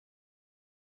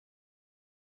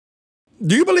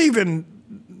Do you believe in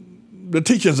the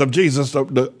teachings of Jesus,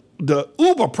 the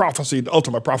uber prophecy, the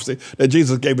ultimate prophecy that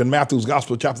Jesus gave in Matthew's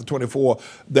Gospel, chapter 24,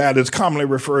 that is commonly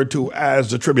referred to as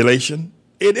the tribulation?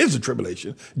 It is a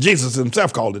tribulation. Jesus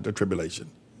himself called it the tribulation.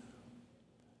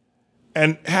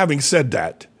 And having said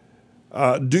that,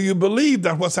 do you believe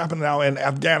that what's happening now in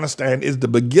Afghanistan is the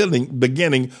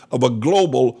beginning of a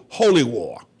global holy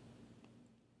war?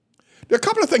 There are a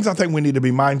couple of things I think we need to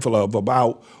be mindful of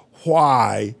about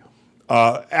why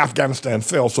Afghanistan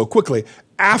fell so quickly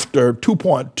after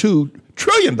 $2.2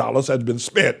 trillion has been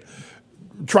spent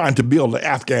trying to build the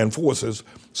Afghan forces,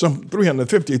 some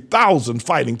 350,000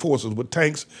 fighting forces with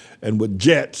tanks and with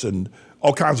jets and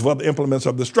all kinds of other implements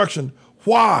of destruction.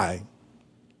 Why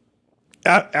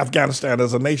Afghanistan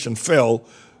as a nation fell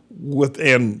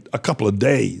within a couple of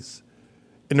days?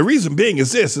 And the reason being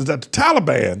is this, is that the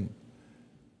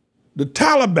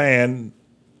Taliban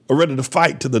are ready to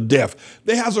fight to the death.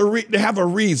 They have a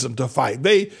reason to fight.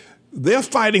 They're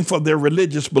fighting for their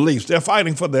religious beliefs. They're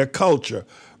fighting for their culture.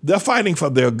 They're fighting for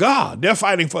their God. They're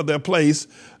fighting for their place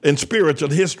in spiritual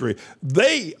history.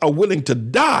 They are willing to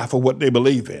die for what they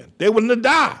believe in. They're willing to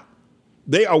die.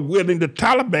 They are willing, the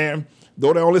Taliban,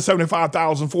 though they're only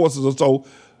 75,000 forces or so,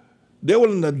 they're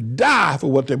willing to die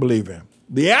for what they believe in.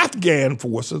 The Afghan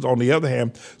forces, on the other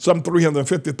hand, some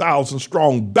 350,000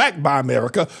 strong, backed by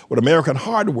America, with American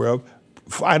hardware,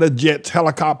 fighter jets,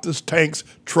 helicopters, tanks,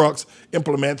 trucks,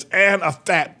 implements, and a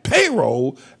fat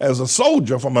payroll as a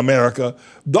soldier from America.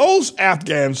 Those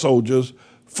Afghan soldiers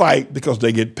fight because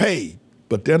they get paid,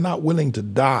 but they're not willing to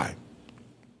die.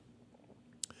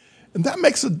 And that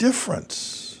makes a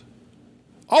difference.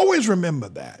 Always remember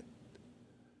that.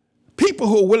 People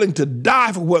who are willing to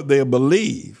die for what they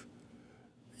believe,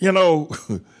 you know,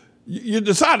 you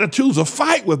decide to choose a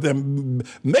fight with them,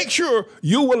 make sure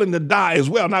you're willing to die as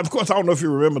well. Now, of course, I don't know if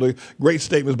you remember the great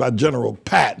statements by General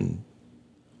Patton,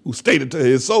 who stated to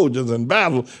his soldiers in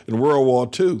battle in World War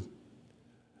II,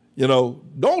 you know,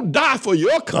 don't die for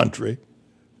your country,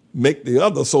 make the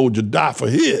other soldier die for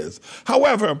his.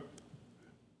 However,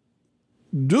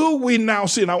 do we now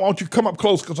see, and I want you to come up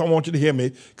close because I want you to hear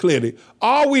me clearly,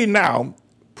 are we now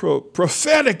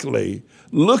prophetically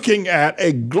looking at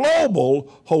a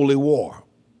global holy war?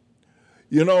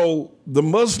 You know, the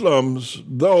Muslims,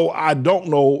 though I don't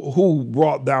know who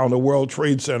brought down the World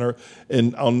Trade Center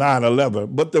on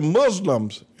 9/11, but the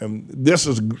Muslims, and this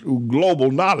is global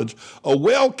knowledge, are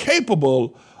well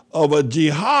capable of a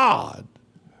jihad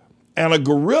and a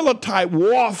guerrilla type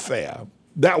warfare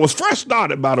that was first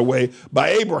started, by the way, by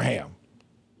Abraham.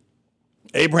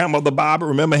 Abraham of the Bible,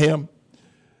 remember him?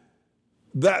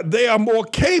 That they are more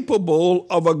capable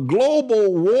of a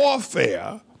global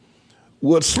warfare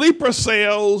with sleeper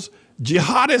cells,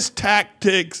 jihadist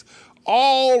tactics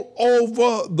all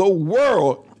over the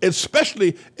world,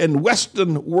 especially in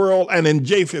Western world and in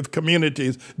Japheth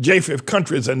communities, Japheth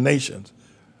countries and nations.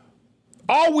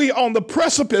 Are we on the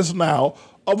precipice now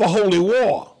of a holy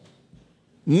war?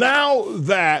 Now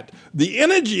that the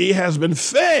energy has been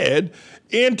fed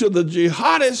into the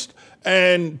jihadists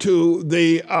and to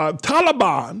the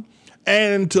Taliban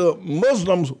and to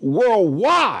Muslims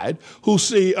worldwide who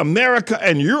see America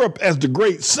and Europe as the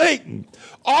great Satan,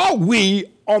 are we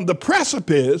on the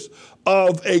precipice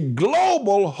of a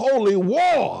global holy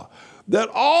war that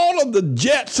all of the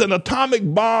jets and atomic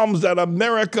bombs that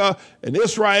America and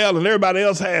Israel and everybody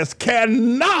else has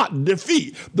cannot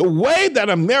defeat? The way that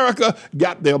America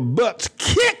got their butts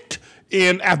kicked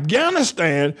in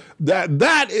Afghanistan,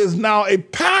 that is now a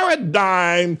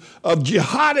paradigm of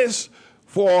jihadists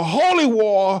for a holy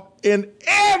war in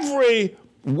every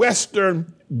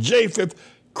Western Japheth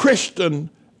Christian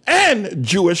and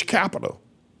Jewish capital.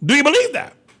 Do you believe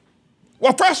that?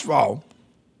 Well, first of all,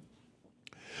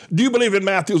 do you believe in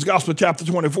Matthew's Gospel, chapter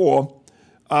 24,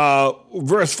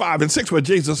 verse 5 and 6, where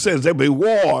Jesus says there'll be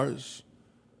wars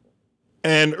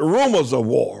and rumors of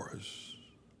wars?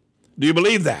 Do you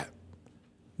believe that?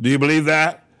 Do you believe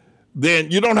that?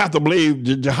 Then you don't have to believe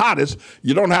the jihadists.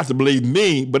 You don't have to believe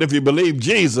me. But if you believe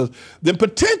Jesus, then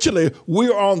potentially we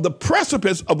are on the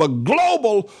precipice of a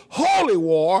global holy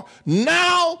war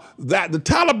now that the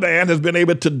Taliban has been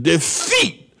able to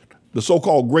defeat the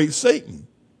so-called great Satan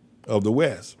of the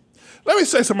West. Let me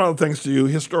say some other things to you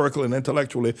historically and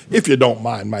intellectually, if you don't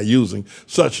mind my using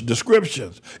such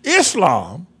descriptions.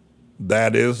 Islam,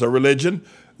 that is a religion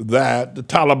that the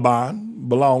Taliban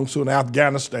belongs to in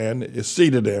Afghanistan, is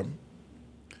seated in,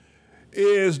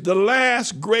 is the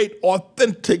last great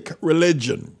authentic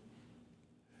religion.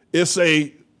 It's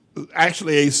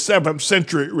actually a 7th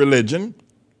century religion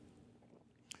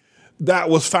that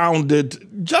was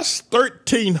founded just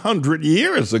 1,300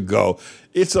 years ago.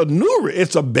 It's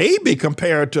a baby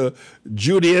compared to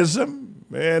Judaism.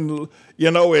 And,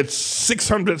 it's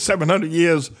 600, 700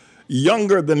 years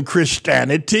younger than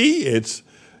Christianity. It's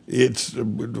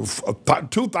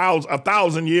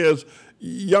 2,000 years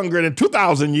younger than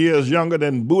 2,000 years younger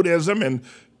than Buddhism, and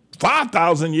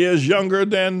 5,000 years younger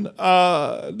than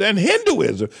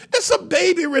Hinduism. It's a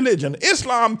baby religion.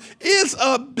 Islam is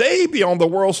a baby on the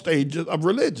world stage of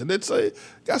religion.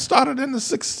 Got started in the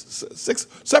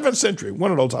 7th century. One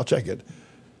of those, I'll check it.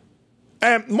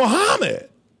 And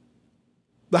Muhammad,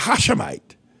 the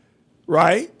Hashemite,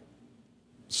 right,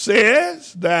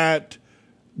 says that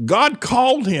God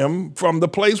called him from the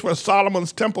place where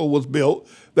Solomon's temple was built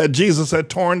that Jesus had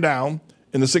torn down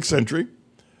in the 6th century.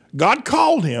 God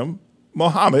called him,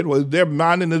 Muhammad was there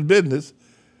minding his business,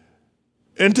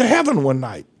 into heaven one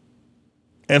night.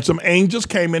 And some angels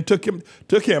came and took him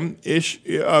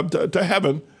to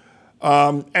heaven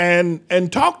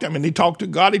and talked to him. And he talked to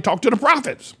God, he talked to the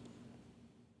prophets.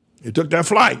 He took that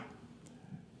flight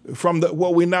from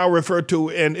what we now refer to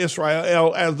in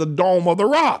Israel as the Dome of the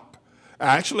Rock.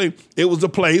 Actually, it was a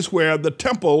place where the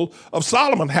Temple of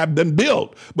Solomon had been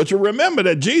built. But you remember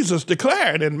that Jesus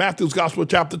declared in Matthew's Gospel,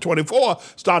 chapter 24,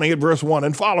 starting at verse 1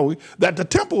 and following, that the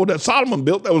temple that Solomon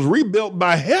built, that was rebuilt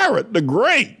by Herod the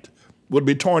Great, would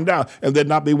be torn down, and there'd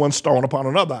not be one stone upon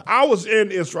another. I was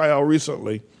in Israel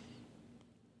recently,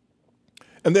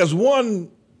 and there's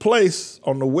one place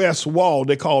on the west wall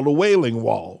they call the Wailing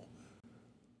Wall.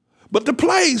 But the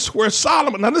place where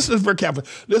Solomon, now listen to this very carefully.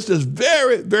 Listen to this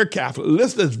very, very carefully.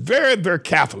 Listen to this very, very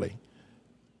carefully.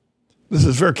 Listen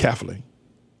to this very carefully.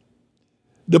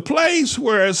 The place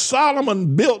where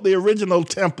Solomon built the original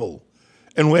temple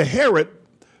and where Herod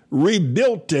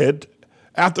rebuilt it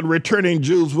after the returning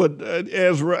Jews with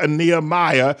Ezra and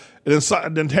Nehemiah,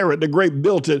 and then Herod the Great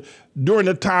built it during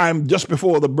the time just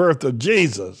before the birth of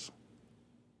Jesus.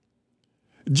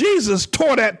 Jesus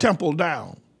tore that temple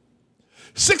down.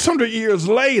 600 years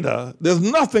later, there's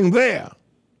nothing there.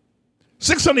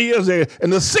 600 years there, in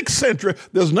the 6th century,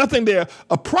 there's nothing there.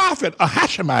 A prophet, a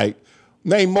Hashemite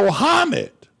named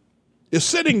Muhammad, is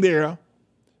sitting there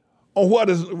on what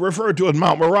is referred to as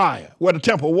Mount Moriah, where the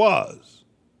temple was.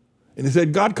 And he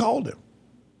said God called him.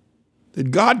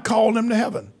 That God called him to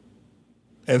heaven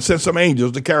and sent some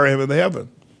angels to carry him into heaven.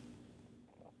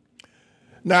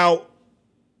 Now,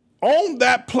 on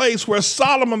that place where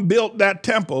Solomon built that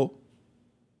temple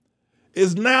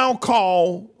is now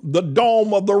called the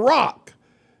Dome of the Rock.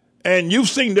 And you've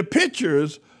seen the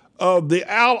pictures of the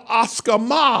Al-Aqsa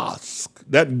Mosque,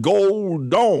 that gold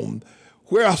dome,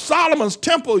 where Solomon's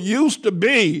temple used to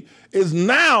be, is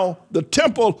now the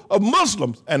temple of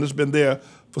Muslims, and it's been there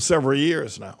for several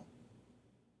years now.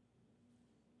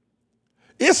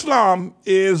 Islam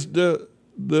is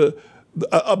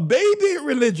a baby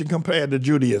religion compared to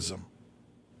Judaism.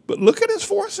 But look at its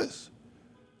forces.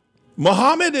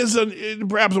 Muhammad is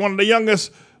perhaps one of the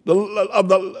youngest of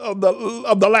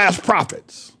the last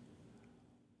prophets.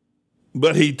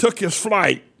 But he took his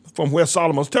flight from where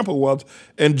Solomon's temple was,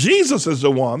 and Jesus is the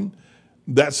one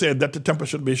that said that the temple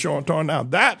should be torn down.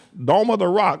 That Dome of the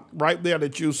Rock right there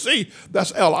that you see,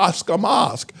 that's Al-Aqsa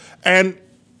Mosque. And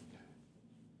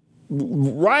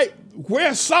right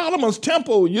where Solomon's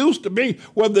temple used to be,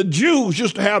 where the Jews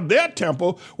used to have their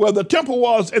temple, where the temple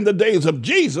was in the days of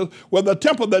Jesus, where the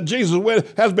temple that Jesus went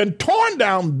has been torn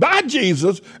down by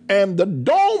Jesus, and the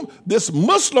dome, this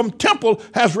Muslim temple,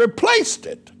 has replaced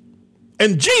it.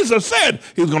 And Jesus said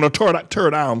he was going to tear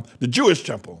down the Jewish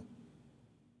temple.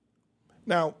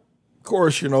 Now, of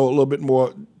course, a little bit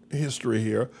more history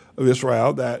here of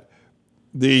Israel, that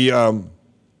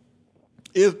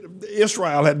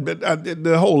Israel had been,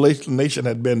 the whole nation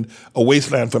had been a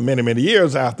wasteland for many, many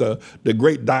years after the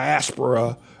great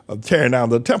diaspora of tearing down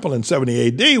the temple in 70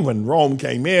 AD, when Rome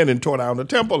came in and tore down the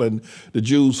temple and the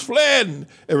Jews fled, and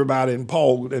everybody, and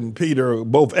Paul and Peter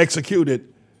both executed.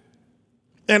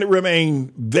 And it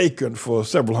remained vacant for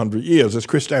several hundred years as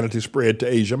Christianity spread to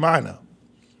Asia Minor,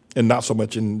 and not so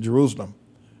much in Jerusalem.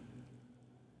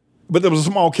 But there was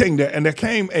a small king there, and there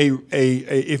came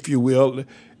if you will,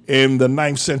 in the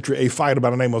 9th century, a fighter by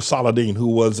the name of Saladin, who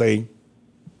was a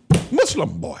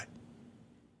Muslim boy.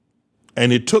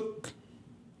 And he took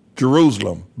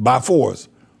Jerusalem by force.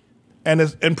 And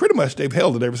pretty much they've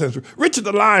held it ever since. Richard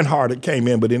the Lionhearted came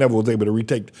in, but he never was able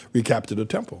to recapture the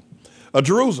temple.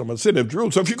 Jerusalem, a city of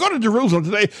Jerusalem. So if you go to Jerusalem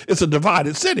today, it's a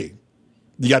divided city.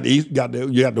 You got the east, you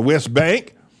got the West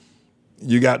Bank,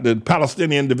 you got the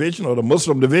Palestinian division or the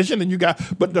Muslim division, and you got.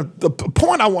 But the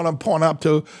point I want to point out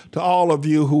to all of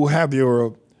you who have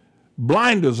your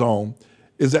blinders on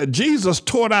is that Jesus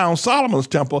tore down Solomon's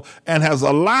temple and has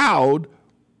allowed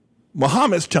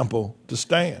Muhammad's temple to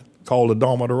stand, called the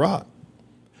Dome of the Rock.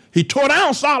 He tore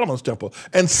down Solomon's temple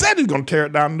and said he's going to tear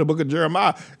it down in the book of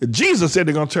Jeremiah. Jesus said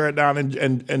he's going to tear it down in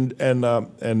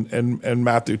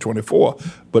Matthew 24.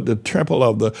 But the temple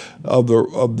of the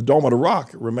Dome of the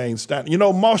Rock remains standing. You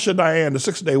know, Moshe Dayan, the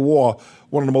 6-Day War,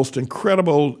 one of the most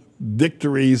incredible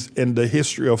victories in the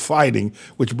history of fighting,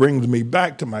 which brings me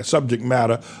back to my subject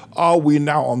matter. Are we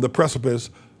now on the precipice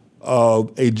of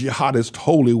a jihadist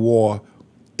holy war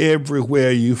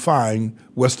everywhere you find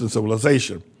Western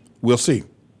civilization? We'll see.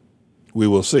 We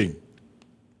will see.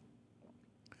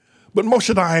 But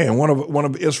Moshe Dayan, one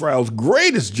of Israel's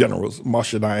greatest generals,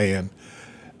 Moshe Dayan,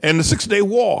 in the 6-Day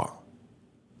War,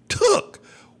 took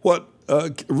what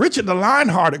Richard the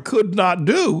Lionhearted could not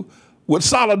do with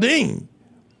Saladin.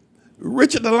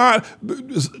 Moshe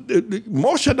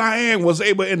Dayan was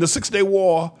able in the 6-Day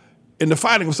War, in the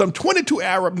fighting of some 22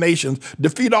 Arab nations,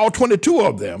 defeat all 22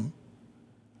 of them,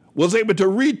 was able to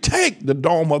retake the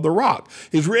Dome of the Rock.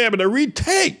 He's able to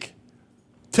retake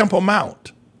Temple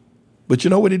Mount. But you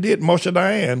know what he did, Moshe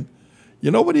Dayan?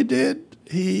 You know what he did?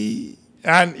 You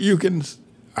can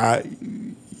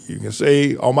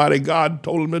say Almighty God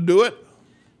told him to do it,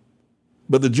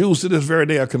 but the Jews to this very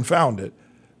day are confounded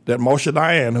that Moshe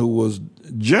Dayan, who was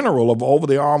general over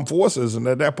the armed forces and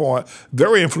at that point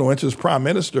very influential as prime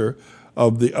minister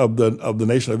of the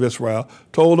nation of Israel,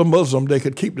 told a Muslim they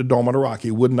could keep the Dome of the Rock.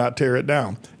 He would not tear it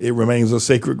down. It remains a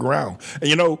sacred ground. And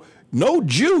you know, no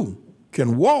Jew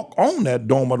can walk on that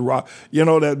Dome of the Rock. You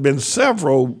know, there have been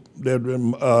several,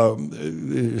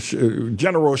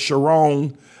 General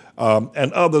Sharon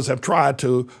and others have tried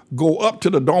to go up to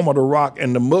the Dome of the Rock,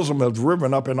 and the Muslim has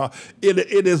driven up and on.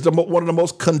 It is one of the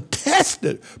most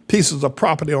contested pieces of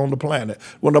property on the planet,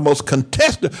 one of the most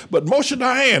contested. But Moshe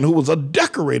Dayan, who was a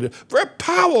decorated, very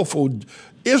powerful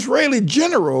Israeli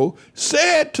general,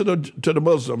 said to the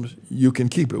Muslims, "You can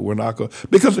keep it. We're not going,"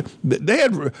 because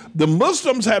the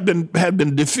Muslims had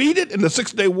been defeated in the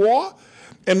 6-Day War,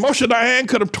 and Moshe Dayan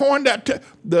could have torn the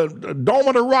Dome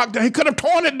of the Rock down. He could have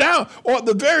torn it down, or at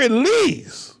the very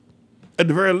least,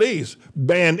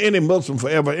 banned any Muslim from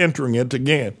ever entering it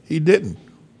again. He didn't.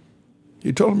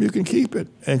 He told them, "You can keep it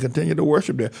and continue to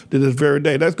worship there to this very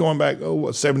day." That's going back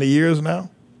 70 years now.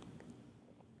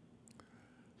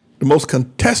 The most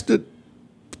contested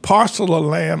parcel of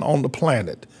land on the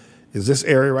planet is this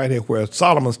area right here where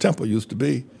Solomon's temple used to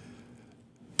be.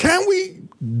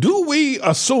 Do we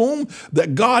assume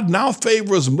that God now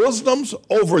favors Muslims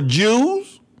over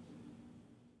Jews?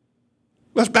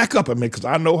 Let's back up a minute, because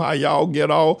I know how y'all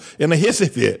get all in a hissy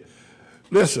fit.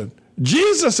 Listen,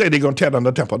 Jesus said he's going to tear down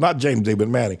the temple, not James David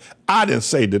Manning. I didn't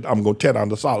say that I'm going to tear down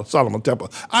the Solomon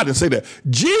temple. I didn't say that.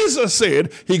 Jesus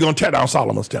said he's going to tear down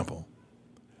Solomon's temple.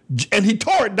 And he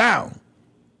tore it down.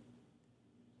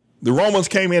 The Romans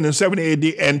came in 70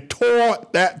 AD and tore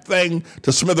that thing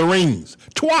to smithereens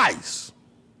twice.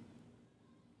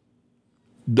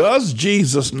 Does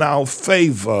Jesus now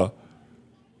favor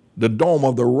the Dome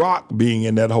of the Rock being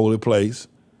in that holy place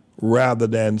rather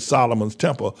than Solomon's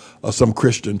temple or some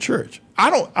Christian church?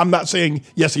 I'm not saying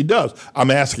yes, he does.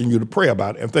 I'm asking you to pray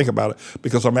about it and think about it,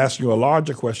 because I'm asking you a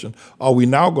larger question. Are we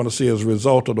now going to see, as a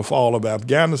result of the fall of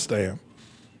Afghanistan,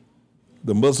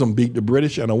 the Muslim beat the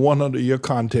British in a 100-year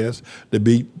contest. They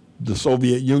beat the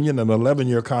Soviet Union in an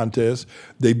 11-year contest.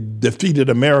 They defeated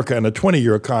America in a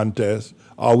 20-year contest.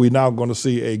 Are we now going to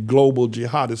see a global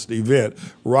jihadist event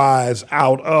rise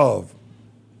out of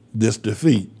this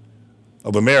defeat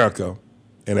of America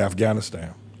in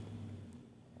Afghanistan?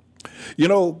 You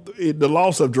know, the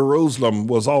loss of Jerusalem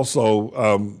was also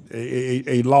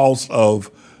a loss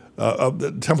of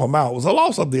the Temple Mount. Was a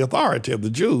loss of the authority of the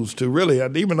Jews to really,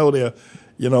 even though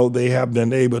they have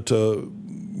been able to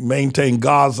maintain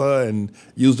Gaza and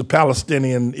use the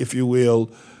Palestinian, if you will,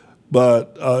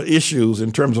 but issues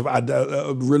in terms of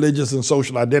religious and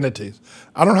social identities.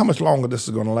 I don't know how much longer this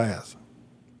is going to last.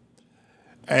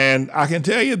 And I can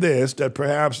tell you this, that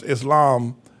perhaps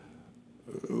Islam,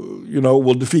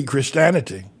 will defeat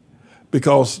Christianity,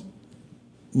 because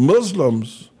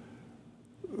Muslims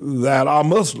that are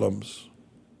Muslims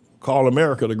call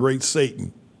America the great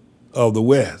Satan of the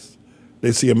West.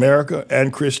 They see America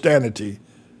and Christianity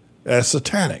as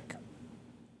satanic.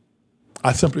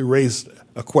 I simply raised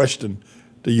a question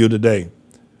to you today.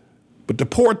 But the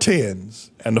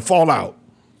portents and the fallout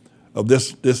of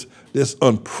this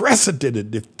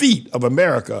unprecedented defeat of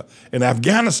America in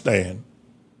Afghanistan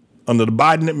under the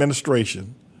Biden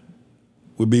administration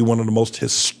would be one of the most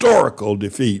historical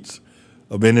defeats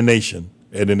of any nation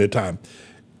at any time.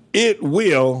 It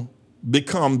will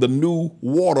become the new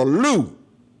Waterloo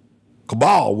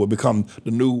Cabal will become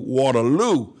the new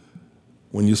Waterloo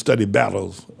when you study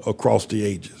battles across the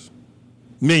ages.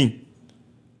 Me,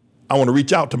 I want to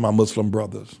reach out to my Muslim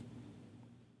brothers.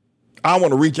 I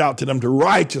want to reach out to them to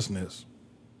righteousness.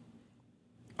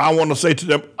 I want to say to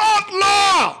them,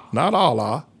 ATLAH! Not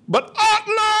Allah, but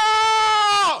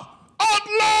ATLAH!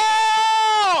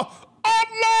 ATLAH!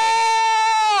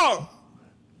 ATLAH!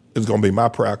 It's going to be my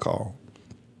prayer call.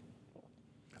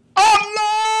 ATLAH!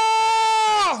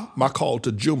 My call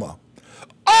to Juma.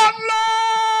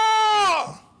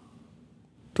 ATLAH!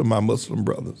 To my Muslim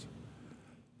brothers.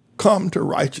 Come to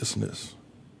righteousness.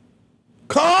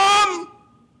 Come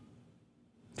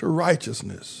to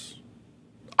righteousness.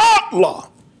 ATLAH!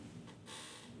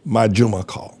 My Juma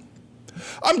call.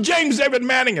 I'm James David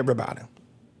Manning, everybody.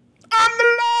 I'm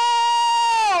the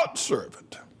Lord's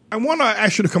servant. I want to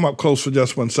ask you to come up close for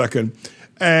just 1 second.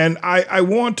 And I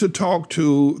want to talk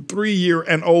to 3-year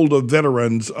and older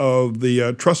veterans of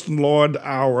the Trust in the Lord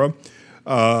Hour,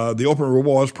 the Open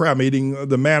Rewards Prayer Meeting,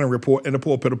 the Manning Report, and the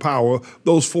Pulpit of Power,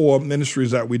 those 4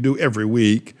 ministries that we do every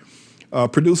week,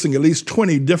 producing at least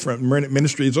 20 different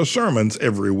ministries or sermons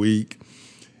every week.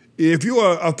 If you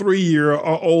are a 3-year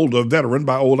or older veteran,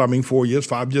 by old I mean 4 years,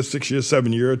 5 years, 6 years,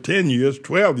 7 years, 10 years,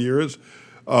 12 years,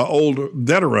 older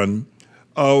veteran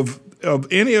of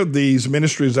any of these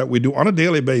ministries that we do on a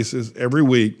daily basis every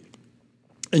week,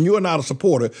 and you are not a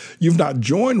supporter, you've not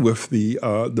joined with the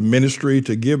ministry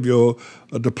to give to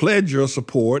pledge your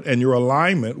support and your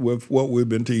alignment with what we've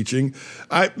been teaching.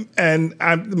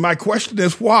 My question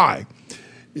is why?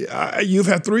 You've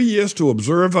had 3 years to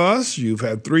observe us. You've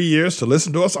had 3 years to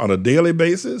listen to us on a daily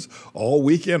basis, all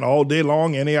weekend, all day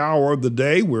long, any hour of the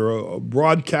day. We're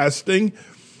broadcasting.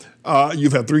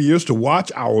 You've had 3 years to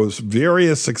watch our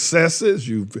various successes.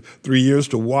 You've 3 years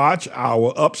to watch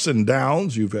our ups and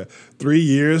downs. You've had 3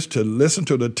 years to listen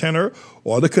to the tenor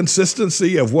or the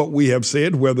consistency of what we have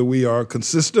said, whether we are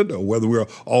consistent or whether we're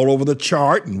all over the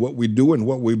chart and what we do and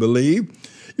what we believe.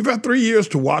 You've had 3 years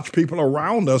to watch people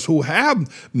around us who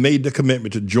have made the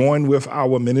commitment to join with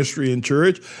our ministry and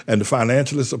church and to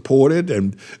financially support it.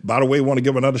 And by the way, I want to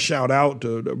give another shout out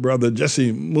to Brother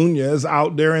Jesse Munoz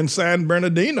out there in San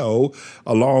Bernardino,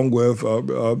 along with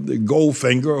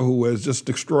Goldfinger, who is just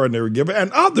extraordinary giver, and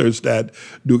others that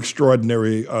do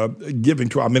extraordinary giving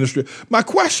to our ministry. My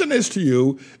question is to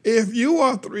you, if you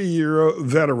are a 3-year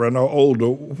veteran or older,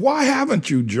 why haven't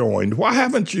you joined? Why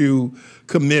haven't you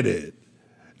committed?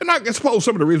 And I suppose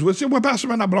some of the reasons would say, well, Pastor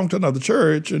Man, I belong to another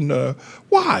church. And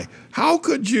why? How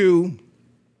could you,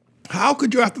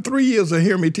 after 3 years of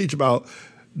hearing me teach about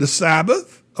the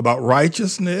Sabbath, about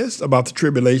righteousness, about the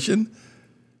tribulation,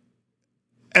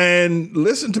 and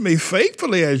listen to me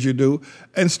faithfully as you do,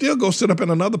 and still go sit up in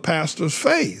another pastor's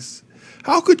face?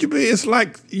 How could you be? It's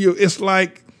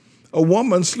like a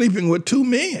woman sleeping with 2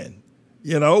 men.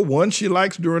 You know, one she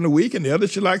likes during the week and the other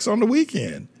she likes on the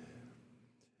weekend.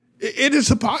 It's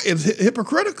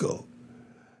hypocritical.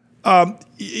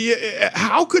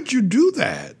 How could you do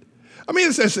that? I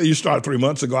mean, let's say you started 3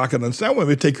 months ago. I can understand. Well, it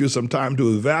may take you some time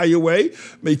to evaluate.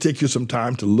 It may take you some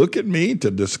time to look at me, to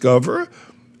discover,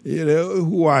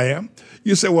 who I am.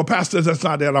 You say, well, Pastor, that's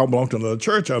not that I don't belong to another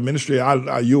church or ministry.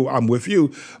 I'm with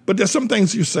you. But there's some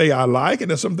things you say I like,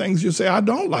 and there's some things you say I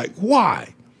don't like.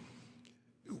 Why?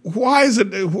 Why is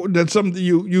it that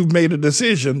you've made a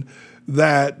decision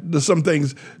that there's some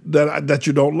things that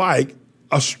you don't like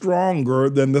are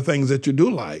stronger than the things that you do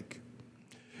like?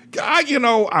 I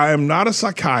am not a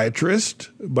psychiatrist,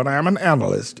 but I am an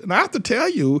analyst. And I have to tell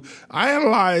you, I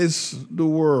analyze the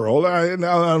world,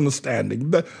 understanding.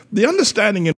 The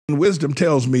understanding and wisdom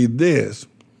tells me this,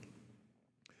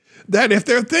 that if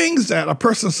there are things that a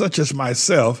person such as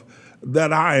myself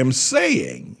that I am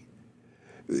saying,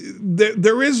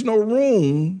 there is no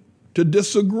room to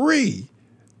disagree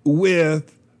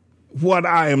with what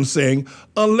I am saying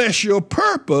unless your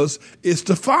purpose is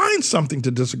to find something to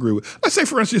disagree with. Let's say,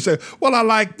 for instance, you say, well, I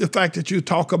like the fact that you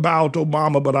talk about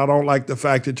Obama, but I don't like the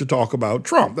fact that you talk about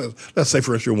Trump. Let's say,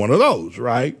 for instance, you're one of those,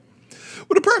 right?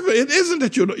 Well, the purpose, it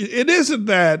isn't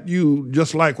that you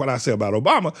just like what I say about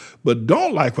Obama, but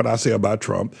don't like what I say about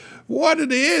Trump. What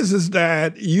it is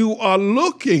that you are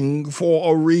looking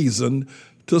for a reason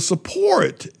to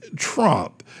support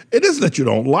Trump. It isn't that you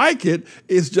don't like it.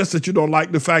 It's just that you don't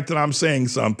like the fact that I'm saying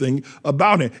something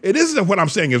about him. It isn't that what I'm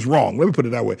saying is wrong. Let me put it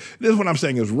that way. It isn't what I'm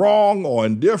saying is wrong or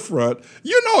indifferent.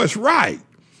 You know it's right.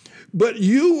 But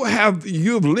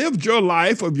you've lived your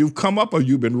life, or you've come up, or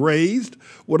you've been raised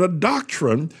with a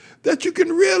doctrine that you can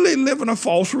really live in a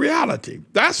false reality.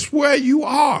 That's where you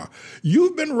are.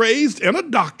 You've been raised in a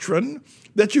doctrine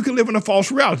that you can live in a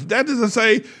false reality. That is to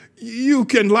say, You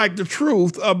can like the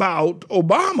truth about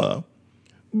Obama,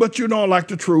 but you don't like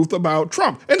the truth about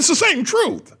Trump. And it's the same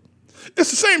truth.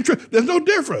 It's the same truth. There's no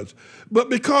difference. But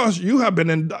because you have been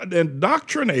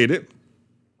indoctrinated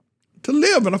to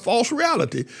live in a false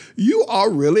reality, you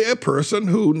are really a person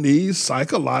who needs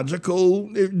psychological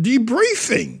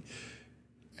debriefing.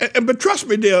 But trust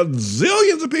me, there are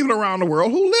zillions of people around the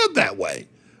world who live that way.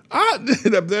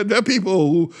 There are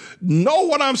people who know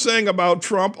what I'm saying about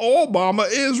Trump or Obama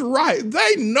is right.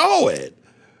 They know it,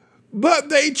 but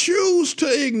they choose to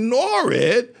ignore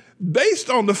it based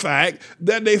on the fact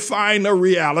that they find a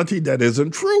reality that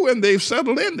isn't true, and they've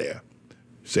settled in there.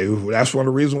 Say, well, that's one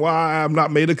of the reasons why I've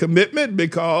not made a commitment,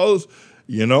 because,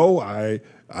 you know, I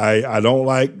don't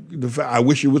like the fact, I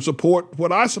wish you would support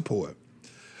what I support.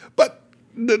 But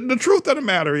the truth of the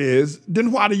matter is,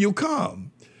 then why do you come?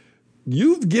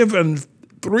 You've given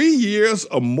 3 years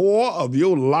or more of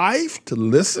your life to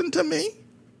listen to me?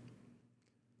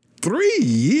 3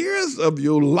 years of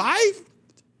your life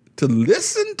to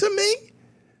listen to me?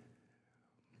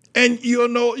 And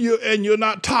you're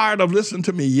not tired of listening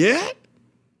to me yet?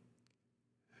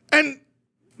 And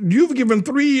you've given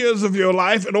 3 years of your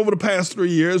life, and over the past 3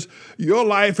 years, your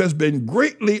life has been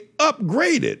greatly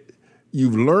upgraded.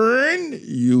 You've learned,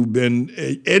 you've been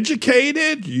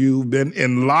educated, you've been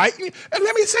enlightened. And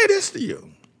let me say this to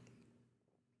you.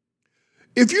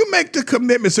 If you make the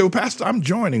commitment, say, well, Pastor, I'm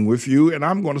joining with you, and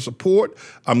I'm going to support,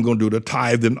 I'm going to do the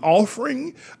tithe and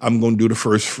offering, I'm going to do the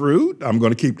first fruit, I'm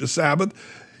going to keep the Sabbath,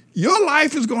 your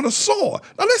life is going to soar.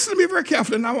 Now listen to me very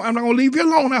carefully. Now, I'm not going to leave you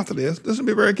alone after this. Listen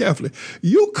to me very carefully.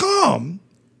 You come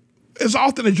as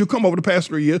often as you come over the past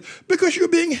 3 years because you're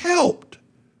being helped.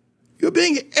 You're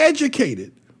being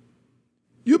educated.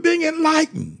 You're being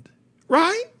enlightened,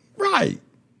 right? Right.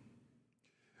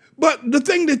 But the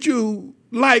thing that you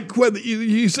like, whether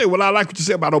you say, well, I like what you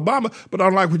say about Obama, but I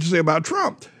don't like what you say about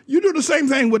Trump. You do the same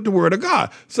thing with the Word of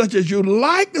God, such as you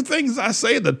like the things I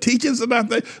say, the teachings that I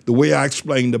say, the way I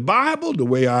explain the Bible, the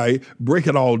way I break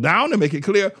it all down and make it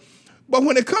clear. But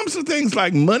when it comes to things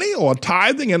like money or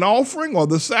tithing and offering or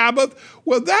the Sabbath,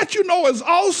 well, that you know is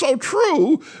also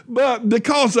true, but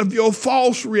because of your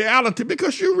false reality,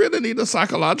 because you really need a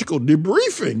psychological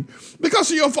debriefing, because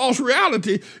of your false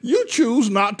reality, you choose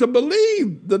not to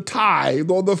believe the tithe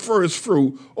or the first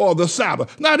fruit or the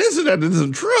Sabbath. Now, it isn't that it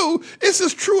isn't true. It's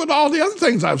as true as all the other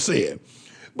things I've said.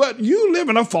 But you live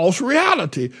in a false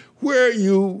reality where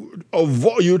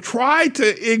you try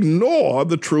to ignore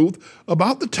the truth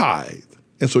about the tithe,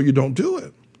 and so you don't do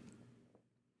it.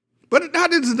 But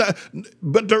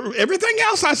everything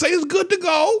else I say is good to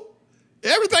go.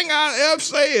 Everything I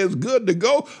say is good to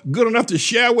go, good enough to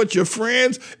share with your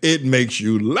friends. It makes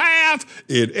you laugh.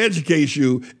 It educates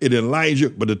you. It enlightens you.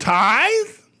 But the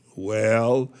tithe,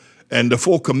 well, and the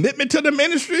full commitment to the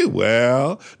ministry,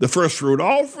 well, the first fruit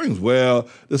offerings, well,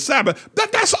 the Sabbath,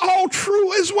 that's all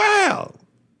true as well.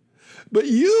 But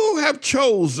you have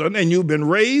chosen, and you've been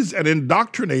raised and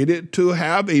indoctrinated to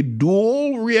have a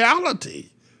dual reality,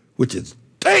 which is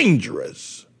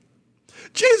dangerous.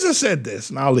 Jesus said this,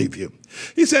 and I'll leave you.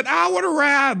 He said, I would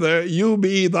rather you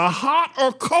be the hot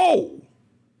or cold,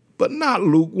 but not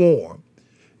lukewarm.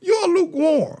 You're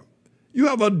lukewarm. You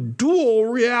have a dual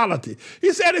reality.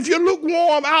 He said, if you're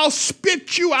lukewarm, I'll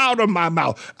spit you out of my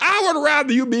mouth. I would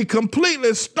rather you be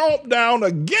completely stomped down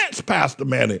against Pastor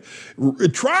Manning,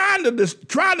 trying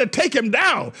to take him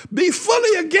down. Be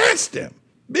fully against him.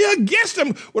 Be against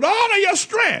him with all of your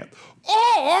strength.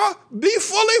 Or be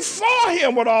fully for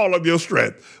him with all of your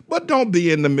strength. But don't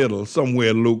be in the middle,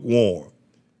 somewhere lukewarm.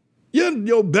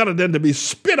 You're better than to be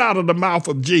spit out of the mouth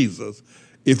of Jesus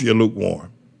if you're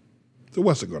lukewarm. So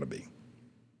what's it going to be?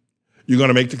 You're going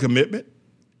to make the commitment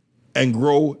and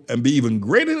grow and be even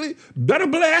better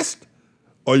blessed,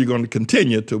 or you're going to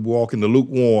continue to walk in the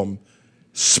lukewarm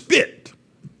spit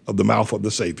of the mouth of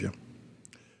the Savior.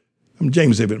 I'm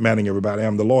James David Manning, everybody.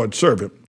 I'm the Lord's servant.